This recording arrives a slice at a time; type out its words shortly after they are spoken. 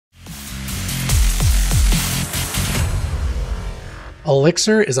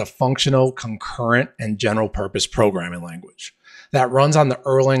Elixir is a functional, concurrent, and general-purpose programming language that runs on the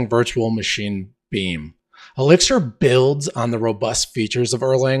Erlang virtual machine Beam. Elixir builds on the robust features of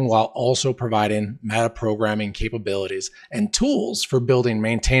Erlang while also providing meta-programming capabilities and tools for building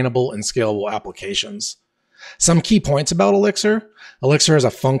maintainable and scalable applications. Some key points about Elixir. Elixir is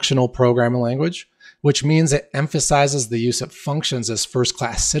a functional programming language, which means it emphasizes the use of functions as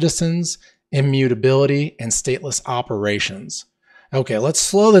first-class citizens, immutability, and stateless operations. Okay, let's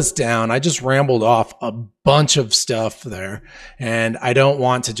slow this down. I just rambled off a bunch of stuff there, and I don't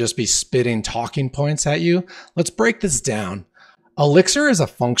want to just be spitting talking points at you. Let's break this down. Elixir is a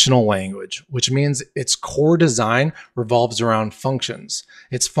functional language, which means its core design revolves around functions.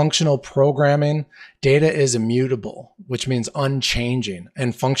 It's functional programming. Data is immutable, which means unchanging.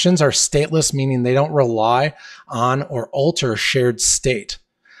 And functions are stateless, meaning they don't rely on or alter shared state.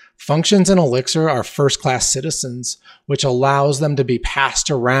 Functions in Elixir are first-class citizens, which allows them to be passed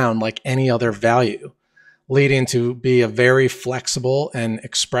around like any other value, leading to be a very flexible and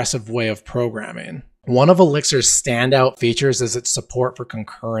expressive way of programming. One of Elixir's standout features is its support for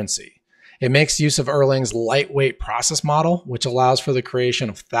concurrency. It makes use of Erlang's lightweight process model, which allows for the creation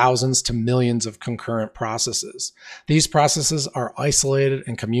of thousands to millions of concurrent processes. These processes are isolated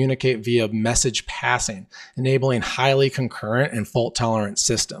and communicate via message passing, enabling highly concurrent and fault-tolerant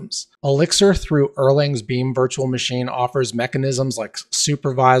systems. Elixir, through Erlang's Beam virtual machine, offers mechanisms like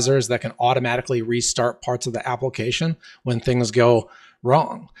supervisors that can automatically restart parts of the application when things go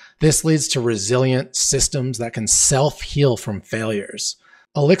wrong. This leads to resilient systems that can self-heal from failures.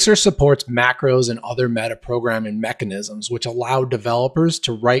 Elixir supports macros and other meta-programming mechanisms, which allow developers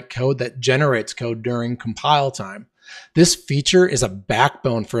to write code that generates code during compile time. This feature is a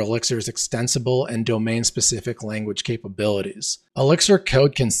backbone for Elixir's extensible and domain-specific language capabilities. Elixir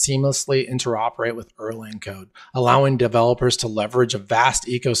code can seamlessly interoperate with Erlang code, allowing developers to leverage a vast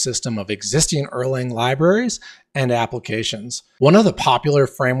ecosystem of existing Erlang libraries and applications. One of the popular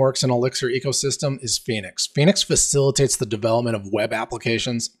frameworks in Elixir ecosystem is Phoenix. Phoenix facilitates the development of web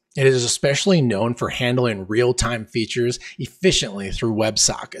applications. It is especially known for handling real-time features efficiently through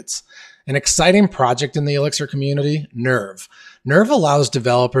WebSockets. An exciting project in the Elixir community, Nerve. Nerve allows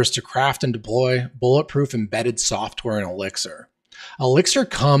developers to craft and deploy bulletproof embedded software in Elixir. Elixir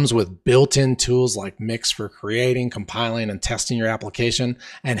comes with built-in tools like Mix for creating, compiling, and testing your application,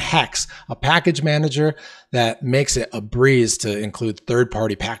 and Hex, a package manager that makes it a breeze to include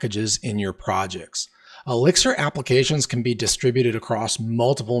third-party packages in your projects. Elixir applications can be distributed across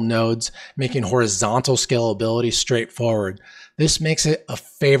multiple nodes, making horizontal scalability straightforward. This makes it a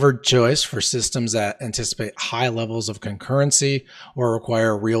favored choice for systems that anticipate high levels of concurrency or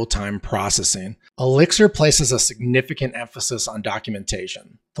require real-time processing. Elixir places a significant emphasis on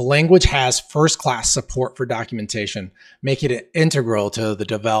documentation. The language has first-class support for documentation, making it integral to the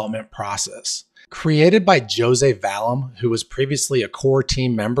development process. Created by Jose Valum, who was previously a core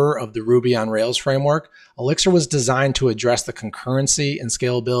team member of the Ruby on Rails framework, Elixir was designed to address the concurrency and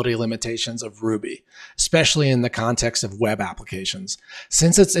scalability limitations of Ruby, especially in the context of web applications.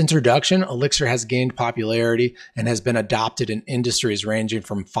 Since its introduction, Elixir has gained popularity and has been adopted in industries ranging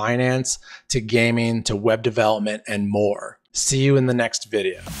from finance to gaming to web development and more. See you in the next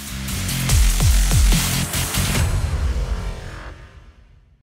video.